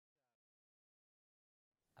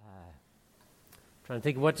Trying to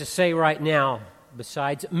think of what to say right now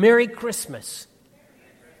besides Merry Christmas.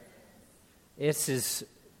 This is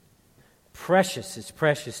precious. It's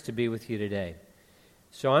precious to be with you today.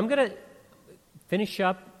 So I'm going to finish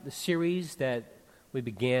up the series that we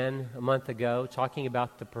began a month ago, talking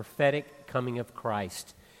about the prophetic coming of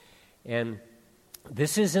Christ. And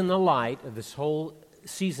this is in the light of this whole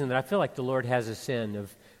season that I feel like the Lord has us in,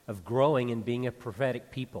 of growing and being a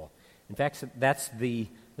prophetic people. In fact, that's the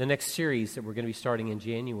next series that we're going to be starting in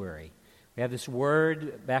January. We have this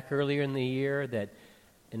word back earlier in the year that,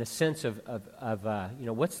 in a sense of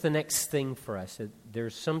what's the next thing for us?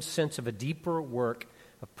 There's some sense of a deeper work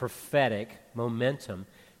of prophetic momentum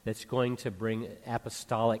that's going to bring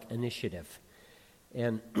apostolic initiative.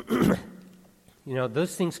 And,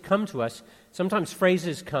 those things come to us. Sometimes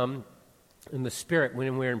phrases come in the Spirit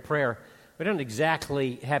when we're in prayer. We don't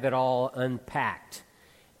exactly have it all unpacked.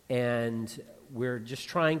 And we're just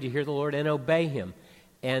trying to hear the Lord and obey Him.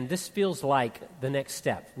 And this feels like the next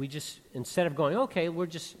step. We just, instead of going, okay,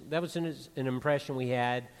 that was an impression we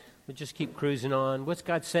had, we'll just keep cruising on. What's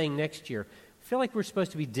God saying next year? I feel like we're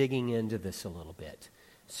supposed to be digging into this a little bit.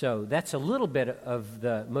 So that's a little bit of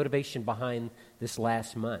the motivation behind this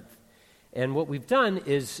last month. And what we've done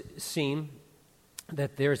is seen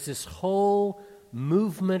that there's this whole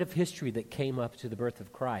movement of history that came up to the birth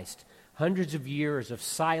of Christ. Hundreds of years of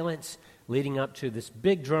silence leading up to this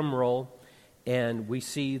big drum roll, and we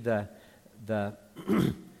see the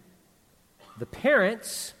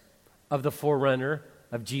parents of the forerunner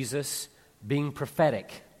of Jesus being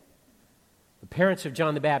prophetic. The parents of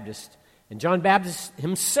John the Baptist, and John Baptist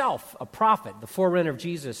himself, a prophet, the forerunner of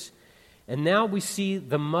Jesus. And now we see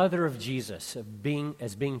the mother of Jesus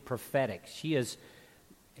as being prophetic. She has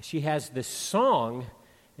this song.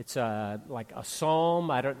 It's like a psalm.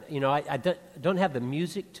 I don't have the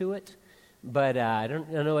music to it, but I don't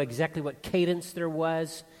know exactly what cadence there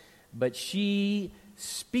was. But she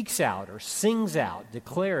speaks out or sings out,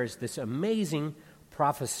 declares this amazing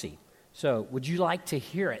prophecy. So, would you like to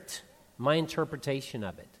hear it? My interpretation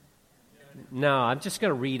of it. No, I'm just going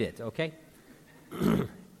to read it. Okay. The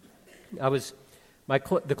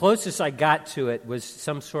closest I got to it was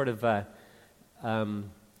some sort of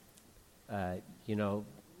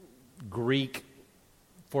Greek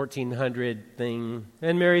 1400 thing.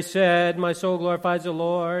 And Mary said, "My soul glorifies the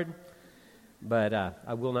Lord." But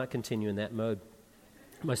I will not continue in that mode.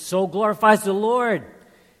 My soul glorifies the Lord,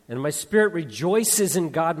 and my spirit rejoices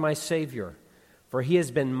in God my Savior, for He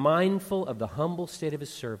has been mindful of the humble state of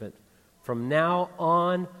His servant. From now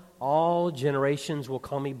on, all generations will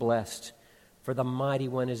call me blessed, for the Mighty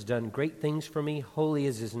One has done great things for me. Holy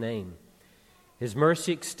is His name. His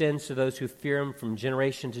mercy extends to those who fear Him from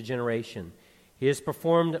generation to generation. He has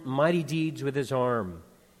performed mighty deeds with His arm.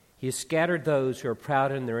 He has scattered those who are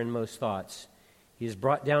proud in their inmost thoughts. He has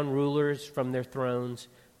brought down rulers from their thrones,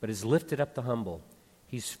 but has lifted up the humble.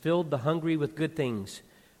 He's filled the hungry with good things,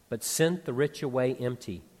 but sent the rich away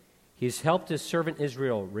empty. He has helped His servant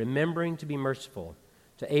Israel, remembering to be merciful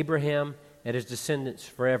to Abraham and his descendants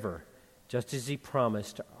forever, just as He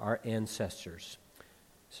promised our ancestors.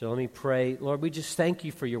 So let me pray. Lord, we just thank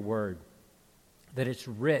You for Your word, that it's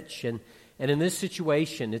rich, and in this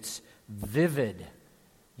situation, it's vivid.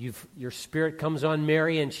 Your Spirit comes on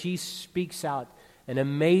Mary, and she speaks out an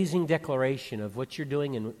amazing declaration of what You're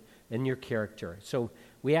doing in Your character. So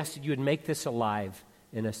we ask that You would make this alive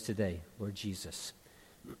in us today, Lord Jesus.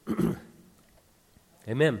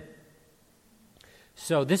 Amen.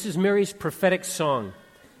 So this is Mary's prophetic song.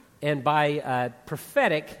 And by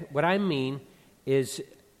prophetic, what I mean is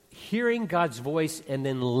hearing God's voice and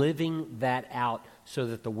then living that out so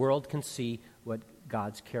that the world can see what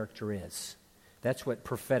God's character is. That's what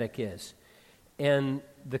prophetic is. And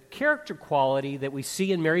the character quality that we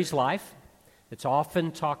see in Mary's life, that's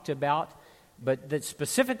often talked about, but that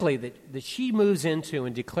specifically that she moves into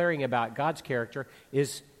in declaring about God's character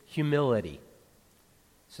is humility.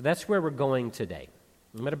 So that's where we're going today.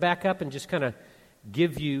 I'm going to back up and just kind of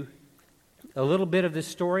give you a little bit of this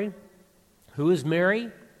story. Who is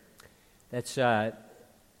Mary? That's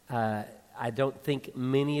I don't think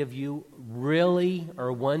many of you really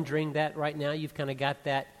are wondering that right now. You've kind of got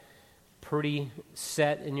that pretty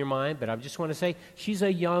set in your mind, but I just want to say she's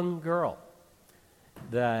a young girl.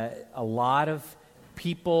 A lot of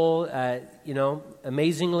people,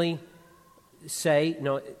 amazingly say,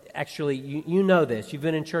 actually, you know this. You've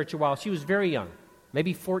been in church a while. She was very young,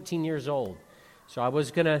 maybe 14 years old. So I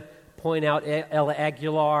was going to point out Ella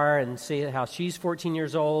Aguilar and say how she's 14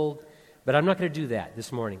 years old, but I'm not going to do that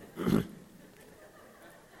this morning.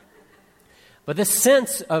 But the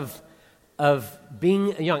sense of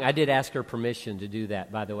being young, I did ask her permission to do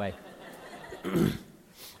that, by the way.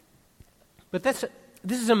 But this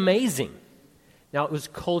is amazing. Now, it was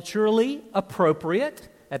culturally appropriate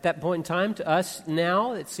at that point in time. To us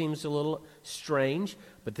now, it seems a little strange,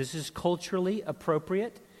 but this is culturally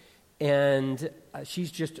appropriate. And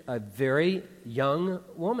she's just a very young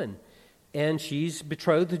woman. And she's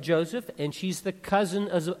betrothed to Joseph, and she's the cousin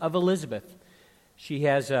of Elizabeth. She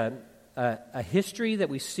has a history that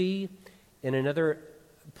we see in another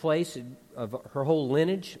place of her whole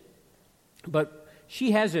lineage. But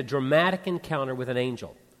she has a dramatic encounter with an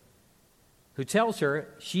angel who tells her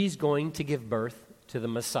she's going to give birth to the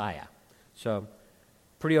Messiah. So,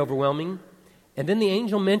 pretty overwhelming. And then the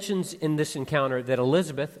angel mentions in this encounter that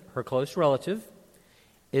Elizabeth, her close relative,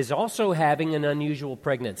 is also having an unusual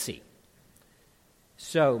pregnancy.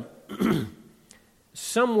 So,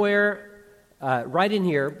 somewhere right in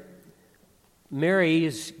here, Mary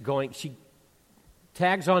she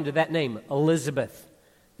tags on to that name, Elizabeth.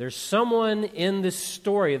 There's someone in this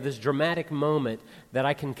story of this dramatic moment that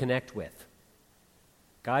I can connect with.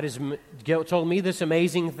 God has told me this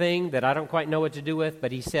amazing thing that I don't quite know what to do with,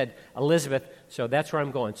 but he said, Elizabeth, so that's where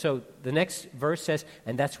I'm going. So the next verse says,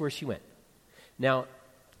 and that's where she went. Now,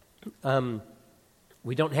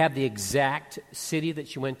 we don't have the exact city that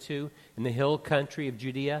she went to in the hill country of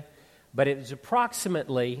Judea, but it was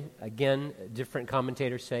approximately, again, different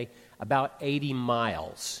commentators say, about 80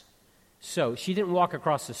 miles. So she didn't walk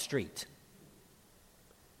across the street.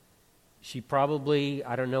 She probably,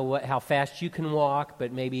 I don't know how fast you can walk,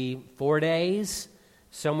 but maybe 4 days,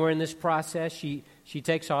 somewhere in this process, she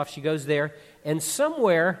takes off, she goes there, and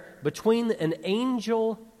somewhere between an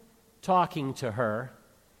angel talking to her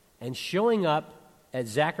and showing up at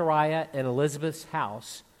Zechariah and Elizabeth's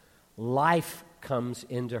house, life comes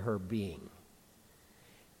into her being.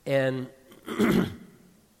 And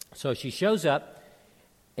so she shows up,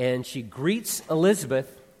 and she greets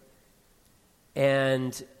Elizabeth,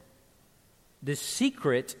 and this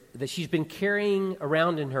secret that she's been carrying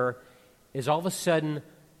around in her is all of a sudden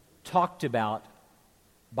talked about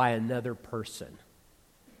by another person.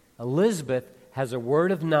 Elizabeth has a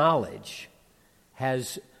word of knowledge,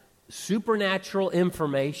 has supernatural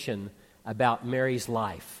information about Mary's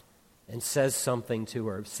life, and says something to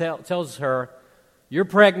her. Tells her, you're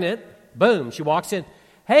pregnant. Boom, she walks in.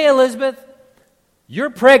 Hey, Elizabeth,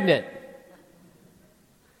 you're pregnant.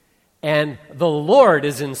 And the Lord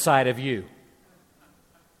is inside of you.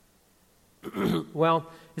 Well,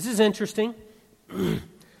 this is interesting.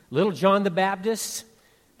 Little John the Baptist,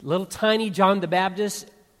 little tiny John the Baptist,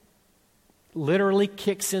 literally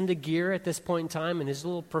kicks into gear at this point in time in his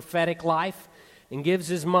little prophetic life and gives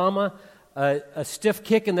his mama a stiff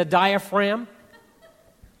kick in the diaphragm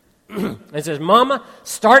and says, Mama,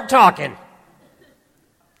 start talking.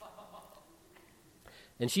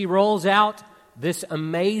 And she rolls out this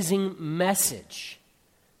amazing message.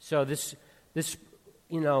 So this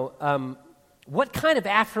what kind of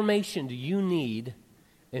affirmation do you need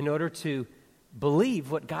in order to believe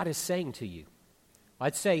what God is saying to you?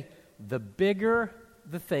 I'd say the bigger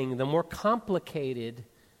the thing, the more complicated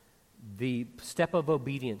the step of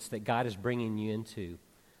obedience that God is bringing you into,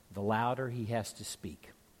 the louder he has to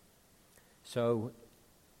speak. So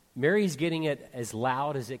Mary's getting it as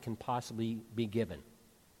loud as it can possibly be given.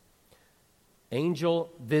 Angel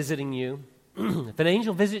visiting you. If an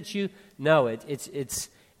angel visits you, no, it's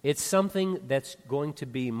something that's going to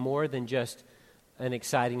be more than just an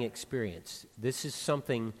exciting experience. This is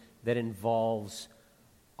something that involves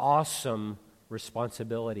awesome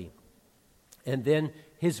responsibility. And then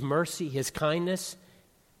his mercy, his kindness,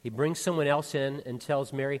 he brings someone else in and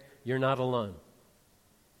tells Mary, you're not alone.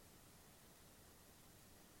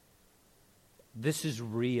 This is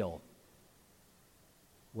real.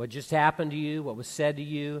 What just happened to you, what was said to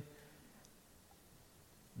you,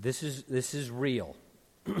 this is real.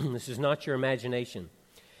 This is not your imagination.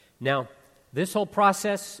 Now, this whole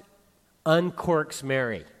process uncorks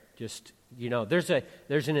Mary. Just, there's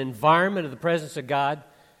an environment of the presence of God.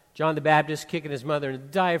 John the Baptist kicking his mother in the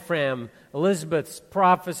diaphragm. Elizabeth's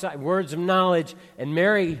prophesying words of knowledge. And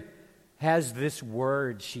Mary has this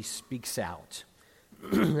word she speaks out.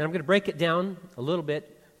 And I'm going to break it down a little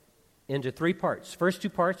bit into 3 parts. First 2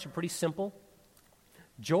 parts are pretty simple.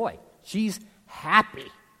 Joy. She's happy.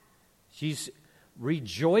 She's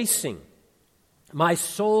rejoicing. My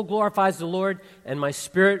soul glorifies the Lord, and my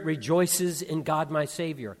spirit rejoices in God my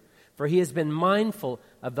Savior, for he has been mindful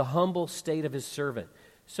of the humble state of his servant.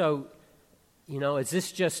 So, is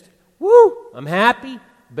this just, woo, I'm happy?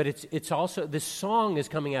 But it's also, this song is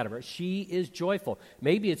coming out of her. She is joyful.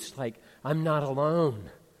 Maybe it's like, I'm not alone.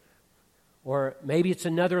 Or maybe it's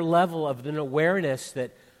another level of an awareness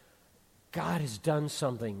that God has done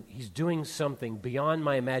something. He's doing something beyond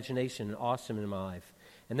my imagination and awesome in my life.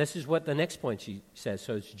 And this is what the next point she says.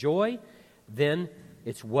 So it's joy, then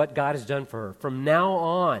it's what God has done for her. From now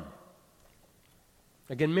on,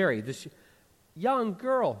 again, Mary, this young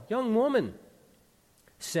girl, young woman,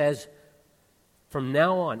 says, from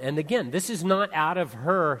now on. And again, this is not out of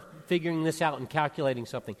her figuring this out and calculating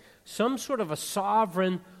something. Some sort of a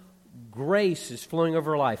sovereign grace is flowing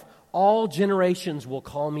over her life. All generations will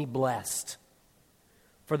call me blessed.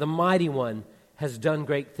 For the Mighty One has done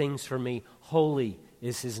great things for me. Holy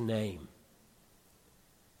is his name.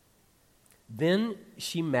 Then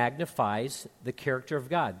she magnifies the character of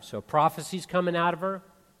God. So prophecy's coming out of her.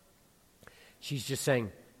 She's just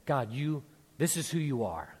saying, God, this is who you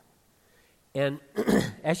are. And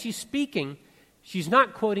as she's speaking, she's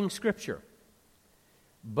not quoting Scripture,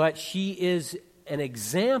 but she is an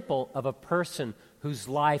example of a person whose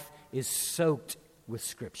life is soaked with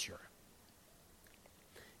Scripture.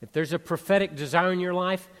 If there's a prophetic desire in your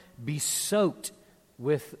life, be soaked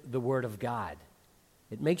with the Word of God.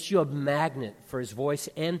 It makes you a magnet for His voice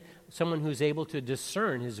and someone who's able to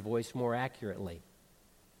discern His voice more accurately.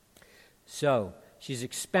 So, she's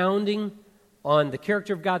expounding on the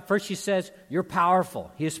character of God. First she says, you're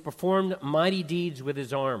powerful. He has performed mighty deeds with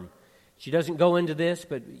his arm. She doesn't go into this,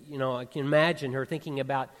 but I can imagine her thinking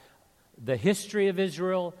about the history of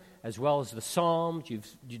Israel as well as the Psalms.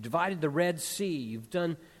 You divided the Red Sea.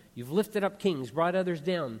 You've lifted up kings, brought others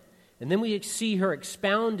down. And then we see her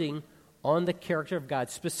expounding on the character of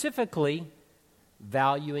God, specifically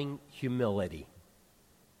valuing humility.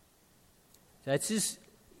 That's just,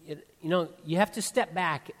 you have to step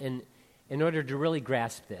back in order to really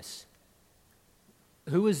grasp this.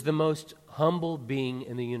 Who is the most humble being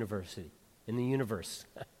in the universe?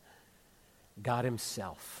 God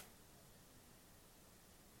himself.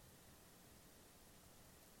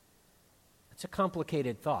 That's a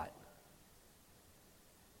complicated thought.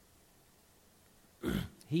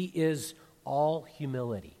 He is all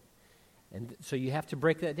humility. And so you have to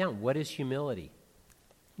break that down. What is humility?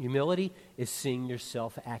 Humility is seeing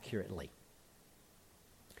yourself accurately.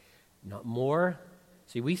 Not more.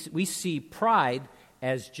 See, we see pride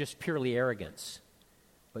as just purely arrogance.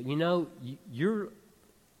 But you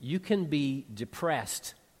can be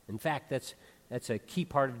depressed. In fact, that's a key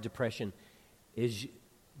part of depression, is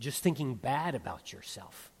just thinking bad about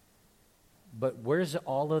yourself. But where's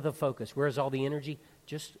all of the focus? Where's all the energy?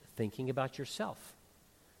 Just thinking about yourself.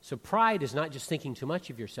 So pride is not just thinking too much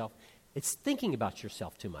of yourself, it's thinking about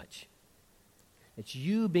yourself too much. It's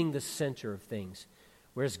you being the center of things.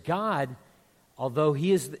 Whereas God, although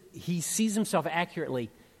he sees himself accurately,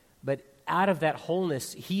 but out of that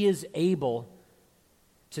wholeness, he is able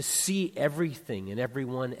to see everything and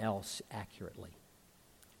everyone else accurately.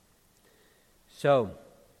 So,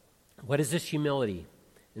 what is this humility?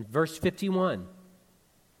 In verse 51,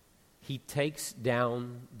 he takes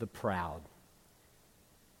down the proud.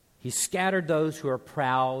 He scattered those who are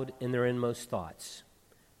proud in their inmost thoughts.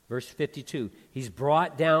 Verse 52, he's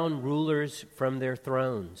brought down rulers from their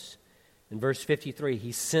thrones. In verse 53,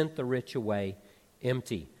 he sent the rich away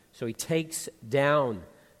empty. So he takes down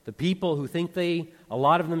the people who think a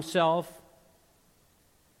lot of themselves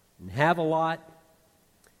and have a lot.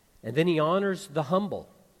 And then he honors the humble.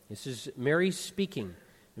 This is Mary speaking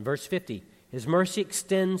in verse 50. His mercy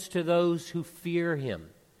extends to those who fear him,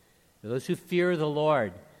 those who fear the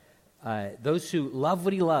Lord, those who love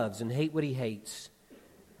what he loves and hate what he hates.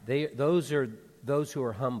 Those are those who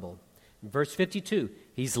are humble. In verse 52,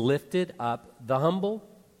 he's lifted up the humble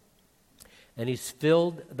and he's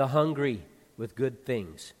filled the hungry with good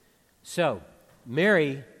things. So,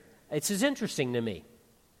 Mary, it's as interesting to me.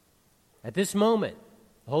 At this moment,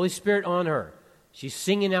 the Holy Spirit on her, she's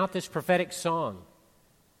singing out this prophetic song.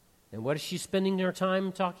 And what is she spending her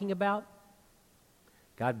time talking about?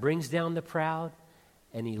 God brings down the proud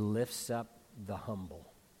and he lifts up the humble.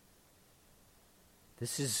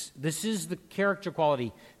 This is the character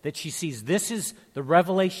quality that she sees. This is the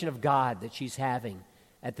revelation of God that she's having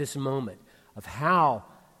at this moment of how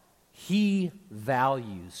he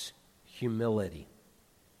values humility.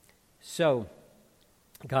 So,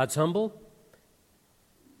 God's humble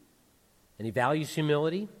and he values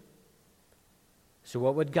humility. So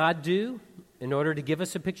what would God do in order to give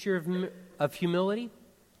us a picture of humility?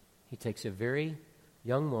 He takes a very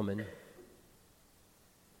young woman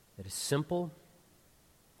that is simple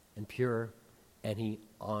and pure, and he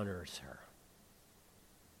honors her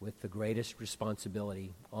with the greatest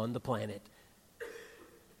responsibility on the planet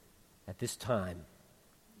at this time,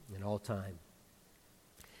 in all time.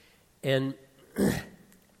 And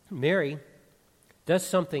Mary does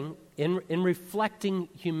something in reflecting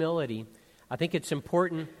humility. I think it's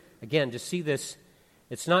important, again, to see this.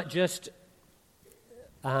 It's not just,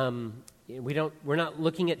 we're not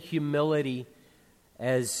looking at humility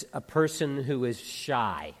as a person who is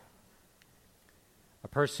shy, a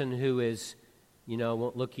person who is,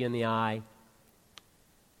 won't look you in the eye,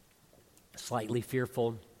 slightly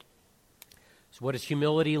fearful. So what does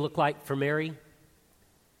humility look like for Mary?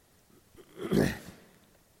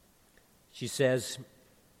 She says,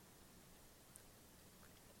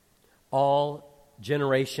 all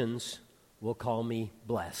generations will call me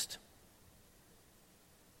blessed.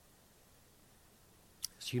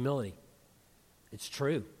 It's humility. It's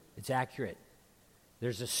true. It's accurate.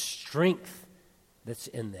 There's a strength that's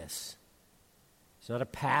in this. It's not a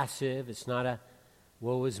passive. It's not a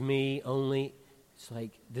woe is me only. It's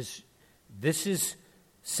like this. This is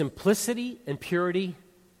simplicity and purity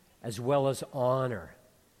as well as honor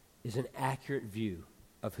is an accurate view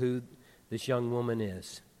of who this young woman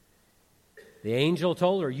is. The angel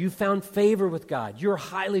told her, you found favor with God. You're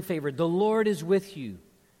highly favored. The Lord is with you.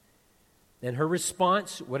 And her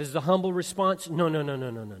response, what is the humble response? No.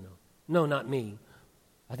 No, not me.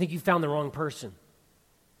 I think you found the wrong person.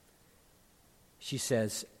 She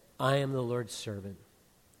says, I am the Lord's servant.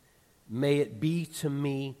 May it be to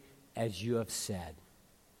me as you have said.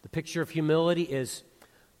 The picture of humility is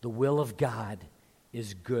the will of God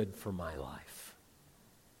is good for my life.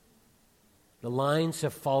 The lines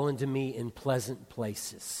have fallen to me in pleasant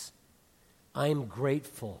places. I am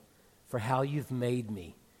grateful for how you've made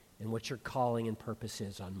me and what your calling and purpose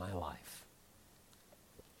is on my life.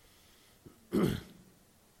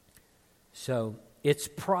 So it's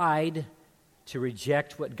pride to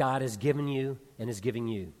reject what God has given you and is giving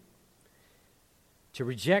you. To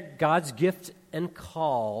reject God's gift and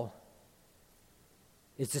call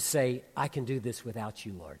is to say, I can do this without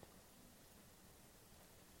you, Lord.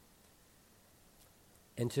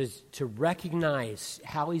 And to recognize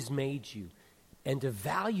how he's made you and to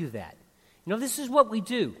value that. This is what we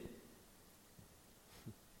do.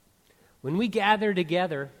 When we gather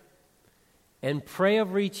together and pray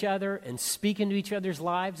over each other and speak into each other's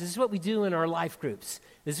lives, this is what we do in our life groups.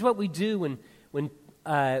 This is what we do when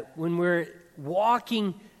we're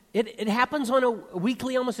walking. It happens on a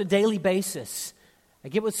weekly, almost a daily basis. I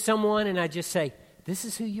get with someone and I just say, this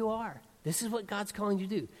is who you are. This is what God's calling you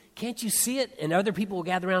to do. Can't you see it? And other people will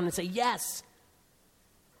gather around and say, yes.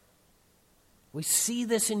 We see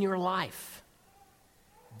this in your life.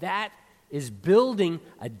 That is building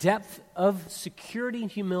a depth of security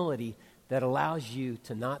and humility that allows you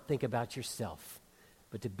to not think about yourself,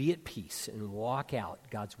 but to be at peace and walk out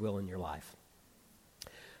God's will in your life.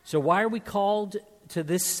 So why are we called to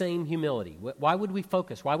this same humility? Why would we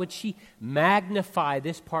focus? Why would she magnify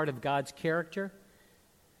this part of God's character?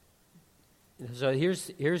 So here's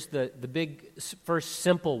the big first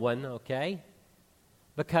simple one, okay?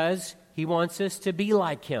 Because he wants us to be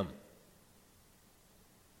like him.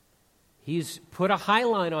 He's put a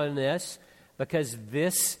highlight on this because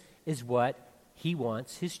this is what he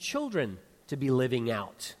wants his children to be living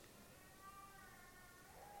out.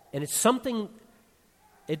 And it's something,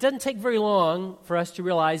 it doesn't take very long for us to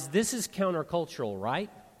realize this is countercultural,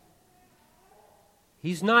 right?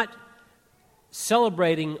 He's not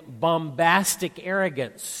celebrating bombastic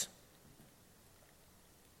arrogance.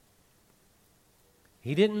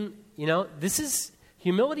 He didn't,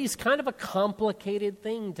 humility is kind of a complicated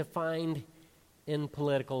thing to find in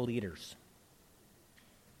political leaders.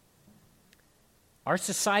 Our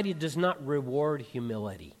society does not reward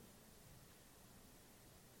humility.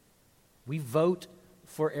 We vote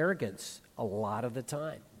for arrogance a lot of the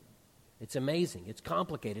time. It's amazing. It's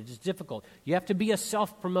complicated. It's difficult. You have to be a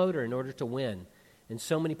self-promoter in order to win in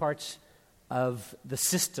so many parts of the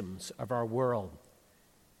systems of our world.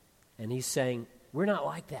 And he's saying, we're not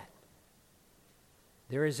like that.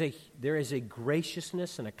 There is a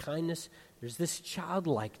graciousness and a kindness. There's this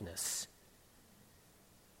childlikeness.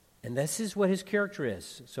 And this is what his character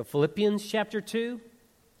is. So Philippians chapter 2.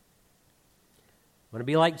 Want to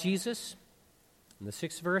be like Jesus? In the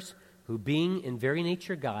 6th verse, who being in very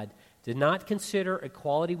nature God, did not consider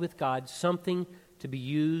equality with God something to be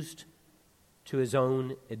used to his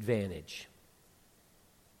own advantage.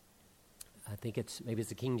 I think maybe it's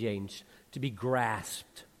the King James, to be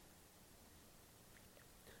grasped.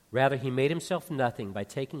 Rather, he made himself nothing by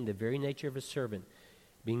taking the very nature of a servant,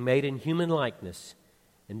 being made in human likeness,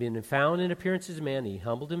 and being found in appearance as a man, he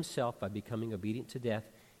humbled himself by becoming obedient to death,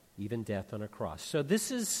 even death on a cross. So this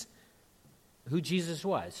is who Jesus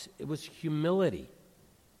was. It was humility.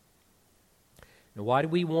 Now, why do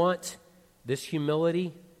we want this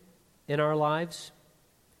humility in our lives?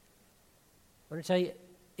 I want to tell you,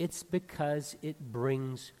 it's because it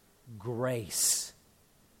brings grace.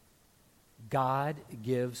 God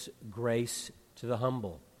gives grace to the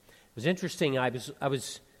humble. It was interesting. I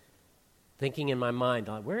was thinking in my mind,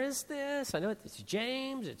 where is this? I know it's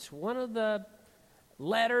James. It's one of the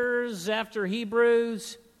letters after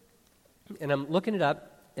Hebrews. And I'm looking it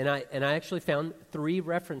up, and I actually found 3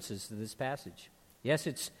 references to this passage. Yes,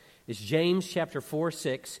 it's James chapter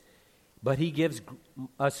 4:6, but he gives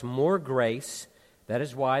us more grace. That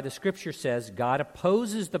is why the Scripture says God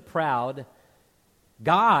opposes the proud.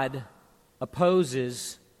 God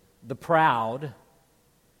opposes the proud,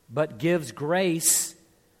 but gives grace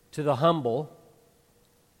to the humble.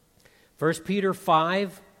 1 Peter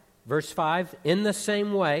 5, verse 5, in the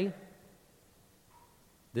same way,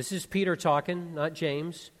 this is Peter talking, not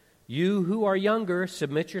James. You who are younger,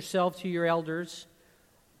 submit yourself to your elders.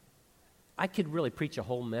 I could really preach a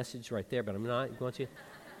whole message right there, but I'm not going to.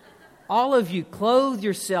 All of you, clothe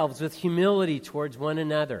yourselves with humility towards one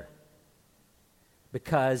another,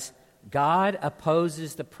 because God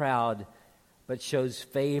opposes the proud, but shows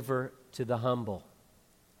favor to the humble.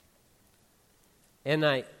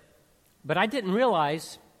 But I didn't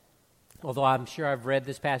realize, although I'm sure I've read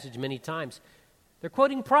this passage many times, they're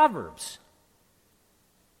quoting Proverbs,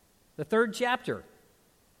 the 3rd chapter.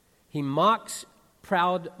 He mocks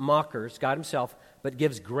proud mockers, God himself, but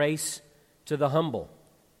gives grace to the humble.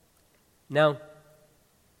 Now,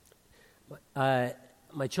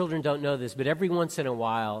 my children don't know this, but every once in a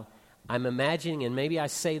while, I'm imagining, and maybe I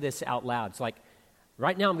say this out loud. It's like,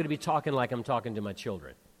 right now I'm going to be talking like I'm talking to my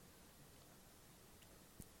children.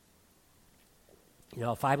 You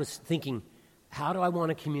know, if I was thinking, how do I want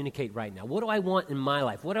to communicate right now? What do I want in my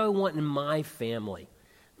life? What do I want in my family?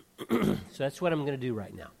 So that's what I'm going to do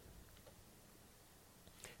right now.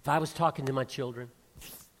 If I was talking to my children,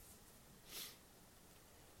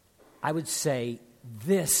 I would say,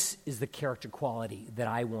 this is the character quality that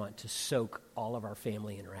I want to soak all of our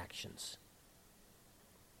family interactions.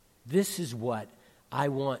 This is what I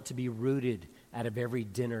want to be rooted out of every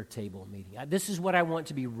dinner table meeting. This is what I want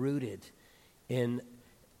to be rooted in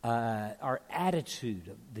our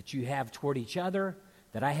attitude that you have toward each other,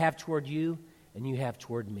 that I have toward you, and you have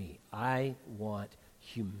toward me. I want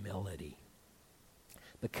humility.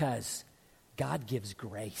 Because God gives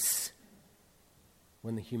grace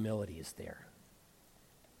when the humility is there.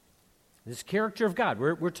 This character of God.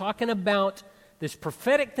 We're talking about this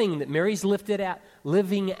prophetic thing that Mary's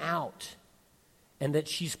living out, and that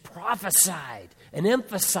she's prophesied and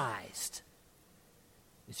emphasized.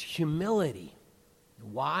 It's humility.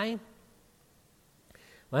 Why?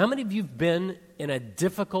 Well, how many of you have been in a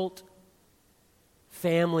difficult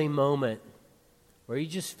family moment where you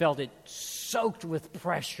just felt it soaked with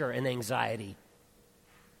pressure and anxiety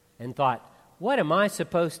and thought, what am I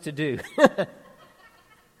supposed to do?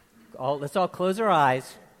 Let's all close our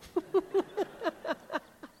eyes.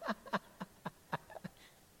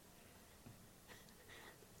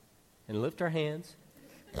 And lift our hands.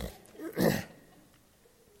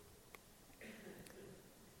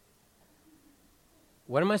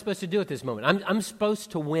 What am I supposed to do at this moment? I'm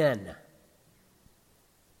supposed to win.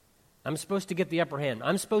 I'm supposed to get the upper hand.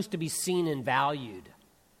 I'm supposed to be seen and valued.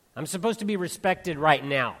 I'm supposed to be respected right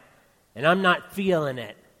now. And I'm not feeling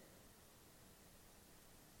it.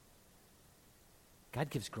 God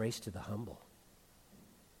gives grace to the humble.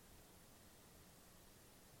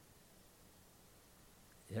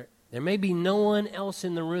 There may be no one else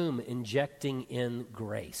in the room injecting in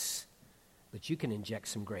grace, but you can inject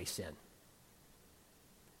some grace in.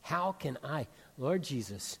 How can I? Lord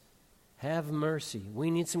Jesus, have mercy. We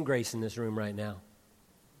need some grace in this room right now.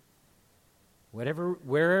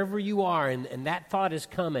 Wherever you are, and that thought is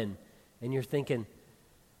coming, and you're thinking,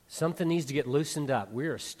 something needs to get loosened up. We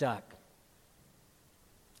are stuck.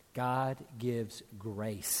 God gives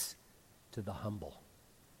grace to the humble.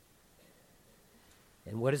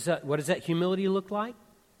 And what does that humility look like?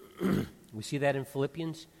 We see that in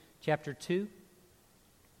Philippians chapter 2.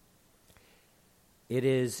 It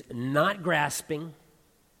is not grasping.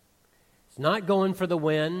 It's not going for the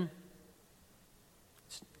win.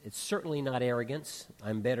 It's certainly not arrogance.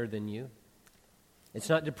 I'm better than you. It's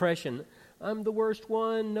not depression. I'm the worst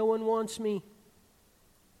one. No one wants me.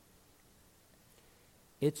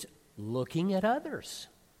 It's looking at others,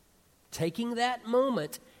 taking that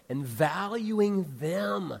moment and valuing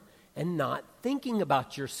them and not thinking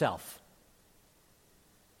about yourself.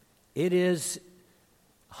 It is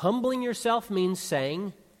humbling yourself means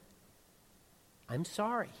saying, I'm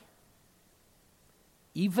sorry.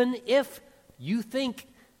 Even if you think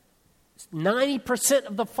 90%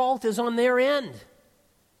 of the fault is on their end.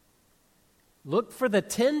 Look for the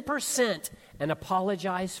 10% and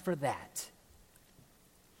apologize for that.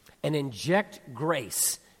 and inject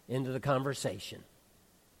grace into the conversation.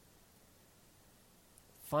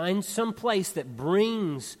 Find some place that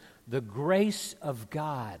brings the grace of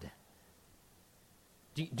God.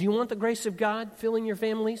 Do you want the grace of God filling your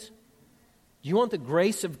families? Do you want the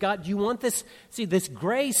grace of God? Do you want this? See, this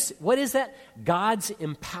grace, what is that? God's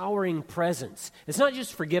empowering presence. It's not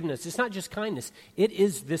just forgiveness. It's not just kindness. It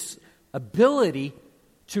is this ability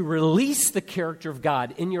to release the character of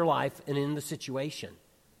God in your life and in the situation.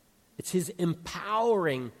 It's His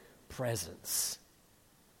empowering presence.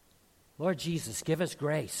 Lord Jesus, give us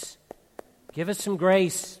grace. Give us some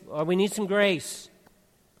grace. Lord, we need some grace.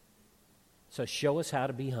 So show us how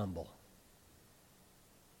to be humble.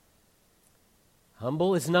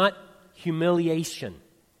 Humble is not humiliation.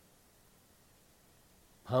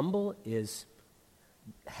 Humble is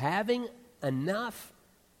having enough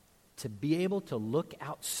to be able to look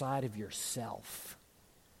outside of yourself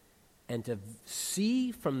and to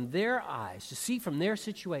see from their eyes, to see from their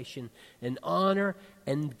situation and honor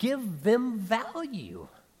and give them value.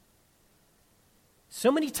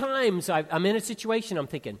 So many times I'm in a situation, I'm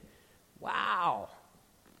thinking, wow,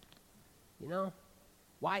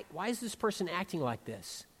 why is this person acting like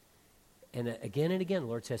this? And again, the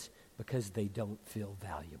Lord says, because they don't feel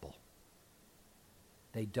valuable.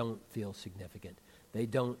 They don't feel significant. They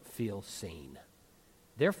don't feel seen.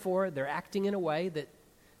 Therefore, they're acting in a way that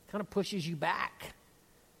kind of pushes you back.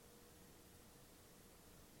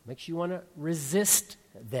 Makes you want to resist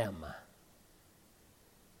them.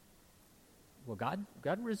 Well, God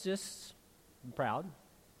resists the proud,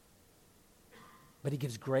 but He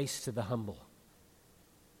gives grace to the humble.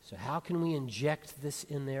 So how can we inject this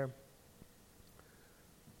in there?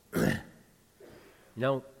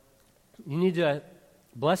 You need to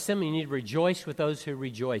bless them. You need to rejoice with those who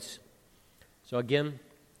rejoice. So again,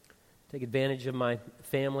 take advantage of my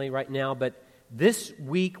family right now. But this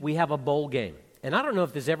week we have a bowl game. And I don't know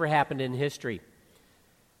if this ever happened in history.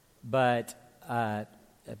 But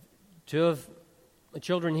two of the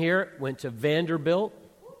children here went to Vanderbilt.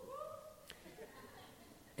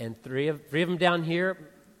 And three of them down here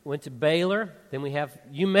went to Baylor. Then we have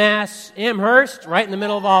UMass Amherst right in the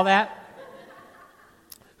middle of all that.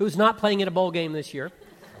 Who's not playing in a bowl game this year.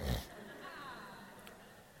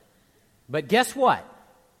 But guess what?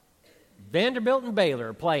 Vanderbilt and Baylor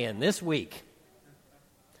are playing this week.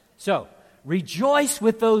 So, rejoice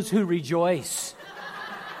with those who rejoice.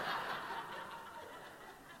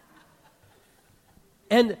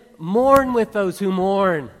 And mourn with those who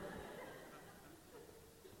mourn.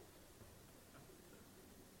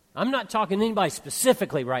 I'm not talking to anybody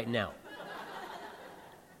specifically right now.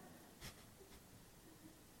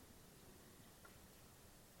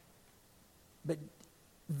 But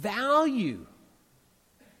value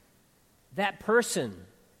that person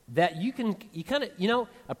that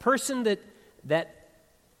a person that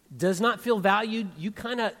does not feel valued,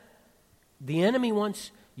 the enemy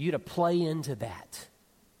wants you to play into that.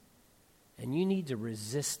 And you need to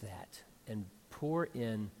resist that and pour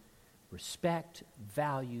in respect,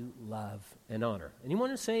 value, love, and honor.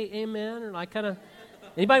 Anyone say amen? Or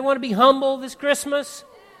anybody want to be humble this Christmas?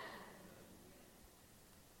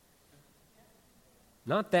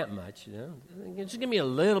 Not that much, Just give me a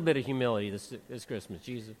little bit of humility this Christmas,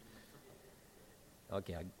 Jesus.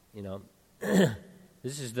 Okay,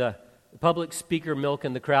 this is the public speaker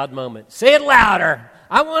milking the crowd moment. Say it louder.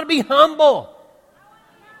 I want to be humble.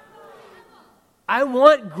 I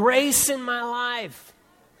want grace in my life.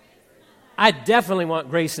 I definitely want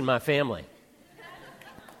grace in my family.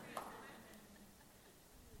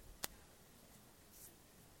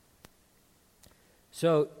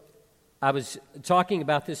 So, I was talking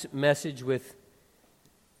about this message with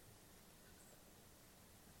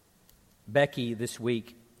Becky this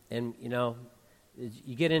week, and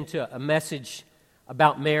you get into a message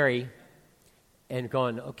about Mary and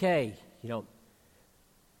going, okay,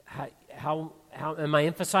 how am I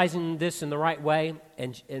emphasizing this in the right way?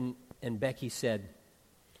 And Becky said,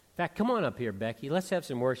 in fact, come on up here, Becky. Let's have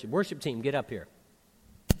some worship. Worship team, get up here.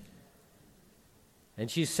 And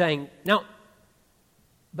she's saying, no,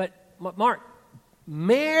 but Mark,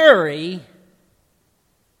 Mary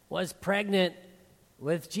was pregnant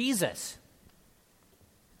with Jesus.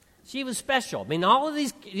 She was special. I mean, all of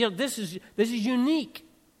these, this is unique.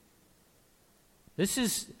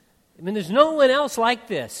 There's no one else like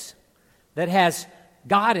this that has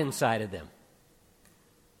God inside of them.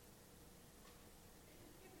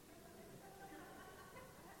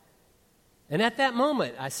 And at that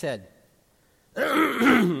moment, I said,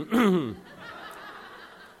 are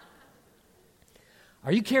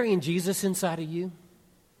you carrying Jesus inside of you?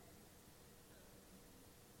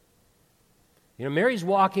 You know, Mary's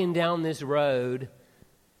walking down this road,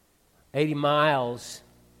 80 miles,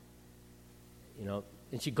 you know,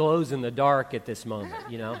 and she glows in the dark at this moment,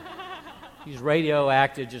 you know. She's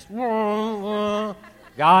radioactive, just God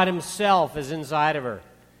himself is inside of her.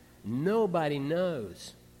 Nobody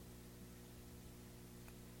knows.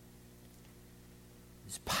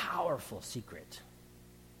 This powerful secret.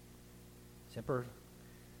 Except her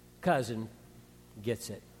cousin gets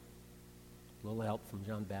it. A little help from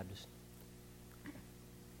John Baptist.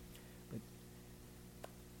 But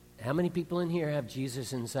how many people in here have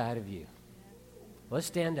Jesus inside of you? Let's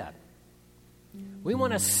stand up. We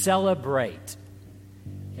want to celebrate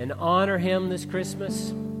and honor him this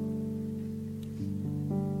Christmas.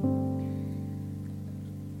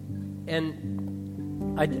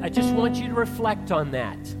 And I just want you to reflect on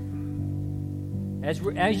that as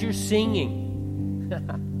you're singing.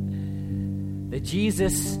 That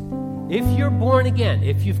Jesus, if you're born again,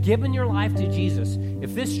 if you've given your life to Jesus,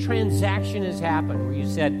 if this transaction has happened where you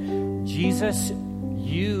said, Jesus,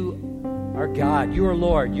 you are God, you are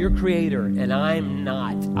Lord, you're Creator, and I'm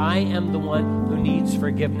not. I am the one who needs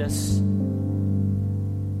forgiveness.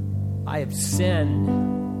 I have sinned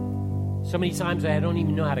so many times I don't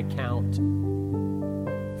even know how to count.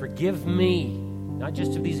 Forgive me, not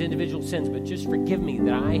just of these individual sins, but just forgive me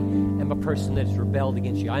that I am a person that has rebelled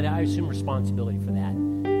against you. I assume responsibility for that.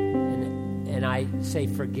 And I say,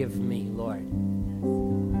 forgive me, Lord.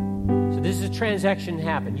 So this is a transaction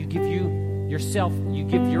happen. You give you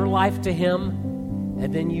give your life to him,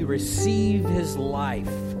 and then you receive his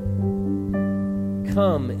life.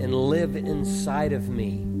 Come and live inside of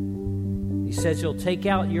me. He says he'll take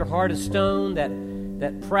out your heart of stone, that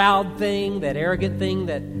proud thing, that arrogant thing,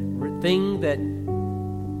 that thing that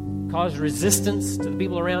caused resistance to the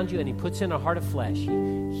people around you, and he puts in a heart of flesh.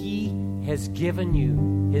 He has given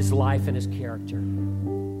you his life and his character.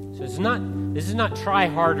 So this is not try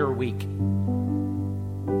harder week.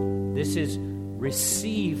 This is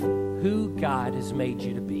receive who God has made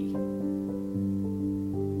you to be.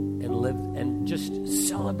 And live and just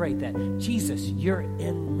celebrate that. Jesus, you're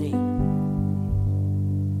in me.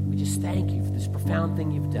 We just thank you for this profound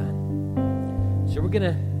thing you've done. So we're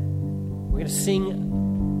gonna sing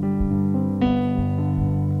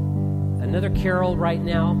another carol right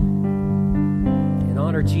now and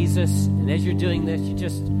honor Jesus. And as you're doing this, you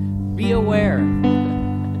just be aware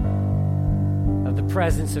of the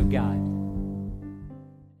presence of God.